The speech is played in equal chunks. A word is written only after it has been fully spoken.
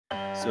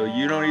So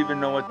you don't even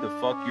know what the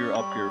fuck you're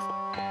up here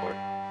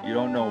for. You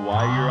don't know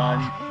why you're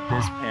on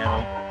this panel.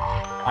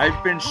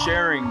 I've been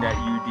sharing that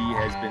UD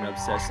has been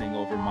obsessing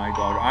over my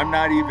daughter. I'm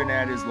not even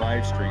at his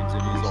live streams,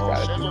 and he's all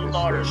Shizzle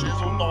daughter,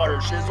 Shizzle daughter,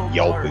 Shizzle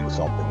yelping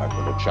something like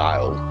with a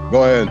child.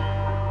 Go ahead.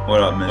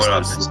 What up,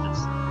 Mr.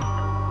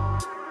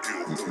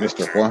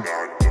 Mr. What?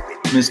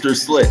 Mr.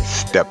 Slit.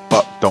 Step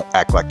up, don't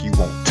act like you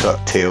won't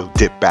tuck. Tail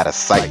dip out of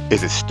sight.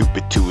 Is it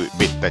stupid to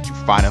admit that you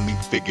finally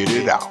figured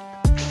it out?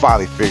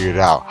 Finally figured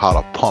out how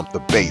to pump the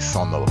bass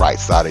on the right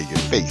side of your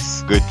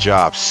face. Good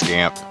job,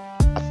 scamp.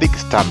 I think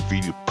it's time for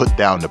you to put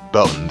down the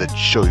belt and let you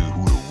show you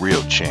who the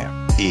real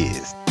champ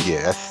is.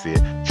 Yeah, that's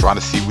it. Trying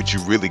to see what you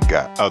really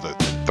got other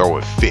than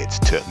throwing fits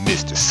to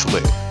Mr.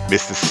 Slip,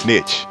 Mr.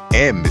 Snitch,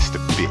 and Mr.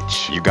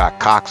 Bitch. You got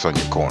Cox on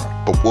your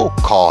corner, but we'll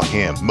call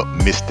him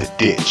Mr.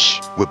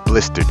 Ditch with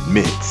blistered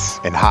mitts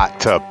and hot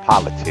tub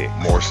politics.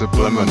 More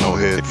subliminal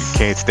hits. If you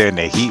can't stand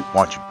the heat,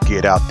 why don't you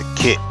get out the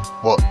kit?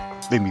 Well,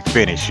 let me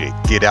finish it.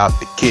 Get out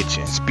the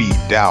kitchen, speed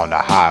down the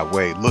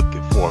highway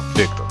looking for a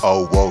victim.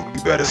 Oh, whoa,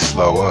 you better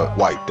slow up.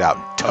 Wiped out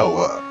and toe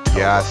up.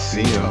 Yeah, I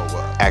see him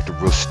acting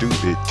real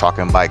stupid,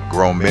 talking like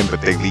grown men,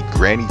 but they leak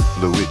granny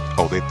fluid.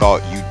 Oh, they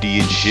thought UD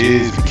and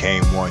Shiz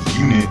became one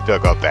unit.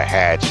 Dug up the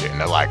hatchet and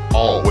they're like,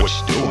 oh, what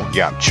you doing?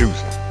 Yeah, I'm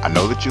choosing. I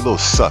know that you little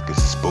suck is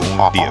a spoon.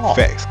 The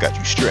effects got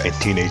you stressed. And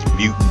Teenage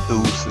Mutant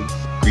oozing.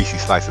 Greasy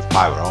slice of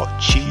pie with all the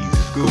cheese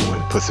is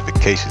gooing.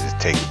 Pussification is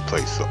taking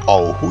place, so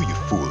oh, who you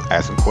fooling?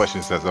 Asking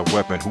questions as a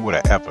weapon, who would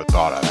have ever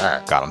thought of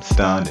that? Got him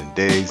stunned and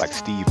dazed like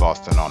Steve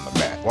Austin on the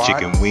mat. Why?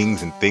 Chicken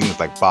wings and things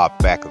like Bob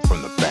Backer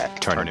from the back.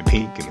 Turning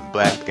pink and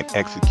black, an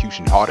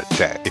execution heart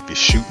attack. If you're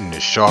shooting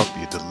it sharp,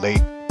 you're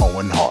delayed.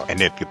 Owing hard.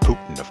 And if you're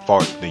pooping the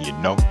fart, then you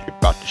know you're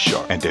about to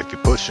shark. And if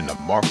you're pushing the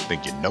mark,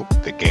 then you know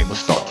the game will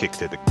start. Kick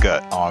to the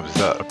gut, arms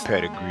up, a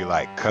pedigree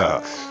like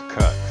cucks.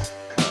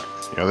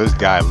 You know, this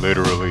guy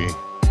literally,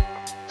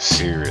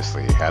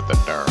 seriously had the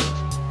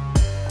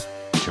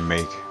nerve to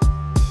make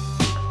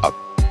a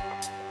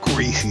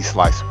greasy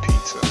slice of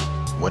pizza.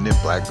 Wasn't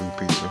it black goo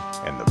pizza?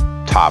 And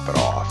to top it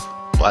off,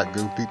 black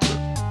goo pizza,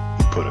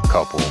 he put a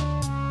couple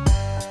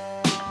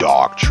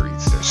dog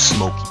treats, they're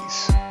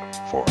smokies,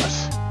 for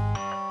us.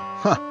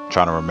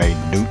 Trying to remain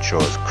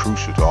neutral is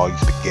crucial to all you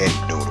spaghetti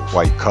noodles.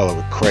 While you color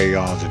with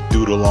crayons and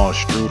doodle on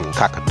strudels.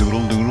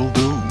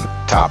 Cock-a-doodle-doodle-doo.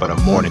 Top of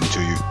the morning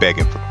to you,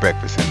 begging for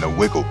breakfast and the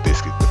wiggle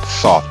biscuit with the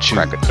soft chew.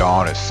 Crack of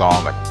dawn and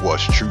song like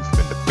what's truth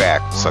in the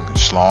back. Sucking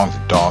schlongs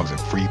and dogs and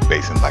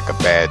freebasing like a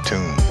bad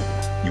tune.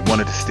 You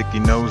wanted to stick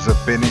your nose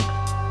up in it?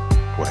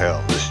 Well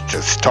hell, let's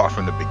just start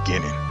from the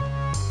beginning.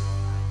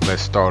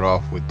 Let's start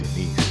off with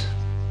Denise.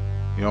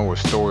 You know, a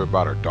story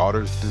about her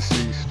daughter's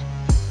deceased?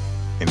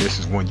 And this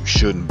is one you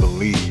shouldn't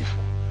believe,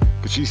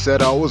 cause she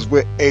said I was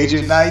with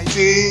Agent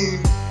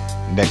 19.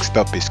 Next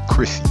up is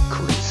Chrissy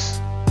Chris.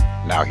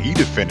 Now he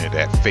defended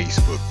that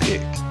Facebook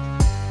pic.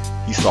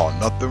 He saw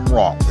nothing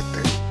wrong with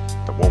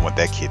it. The one with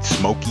that kid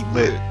Smokey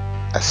lit.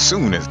 As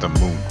soon as the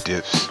moon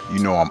dips, you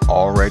know I'm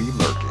already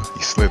lurking.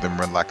 He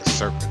slithering like a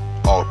serpent.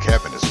 Oh,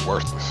 Kevin is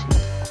worthless.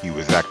 He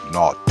was acting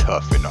all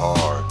tough and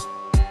hard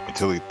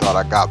until he thought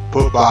I got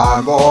put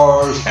behind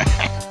bars.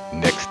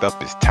 Next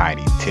up is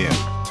Tiny Tim.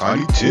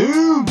 Tiny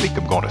Tim? Think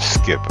I'm gonna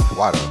skip him.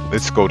 Why though?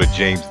 Let's go to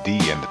James D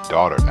and the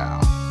daughter now.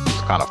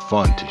 It's kinda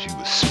fun till she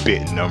was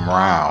spitting them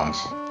rounds.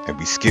 And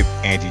we skip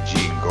Angie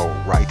G and go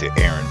right to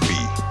Aaron B.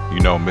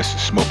 You know Mr.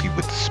 Smokey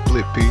with the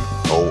split P?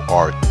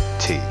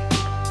 O-R-T.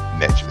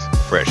 Netches,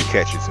 fresh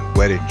catches and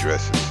wedding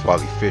dresses while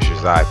he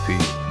fishes IP.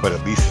 But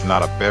at least it's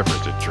not a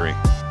beverage to drink.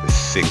 The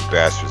sick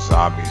bastard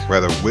zombies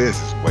rather whiz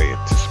his way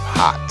into some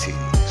hot tea.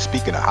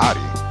 Speaking of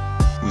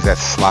hottie, who's that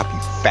sloppy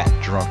fat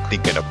drunk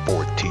thinking of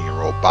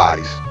 14-year-old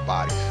bodies?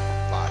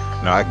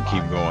 Now I can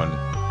keep going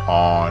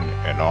on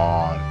and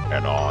on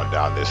and on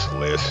down this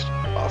list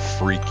of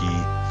freaky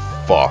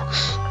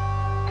fucks.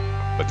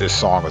 But this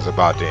song is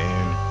about to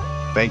end.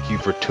 Thank you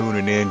for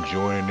tuning in,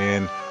 joining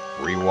in,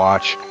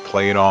 rewatch,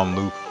 play it on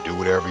loop, do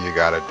whatever you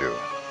gotta do.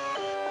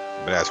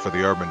 But as for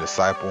the Urban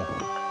Disciple,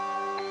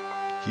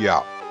 he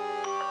out.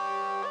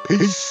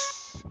 Peace.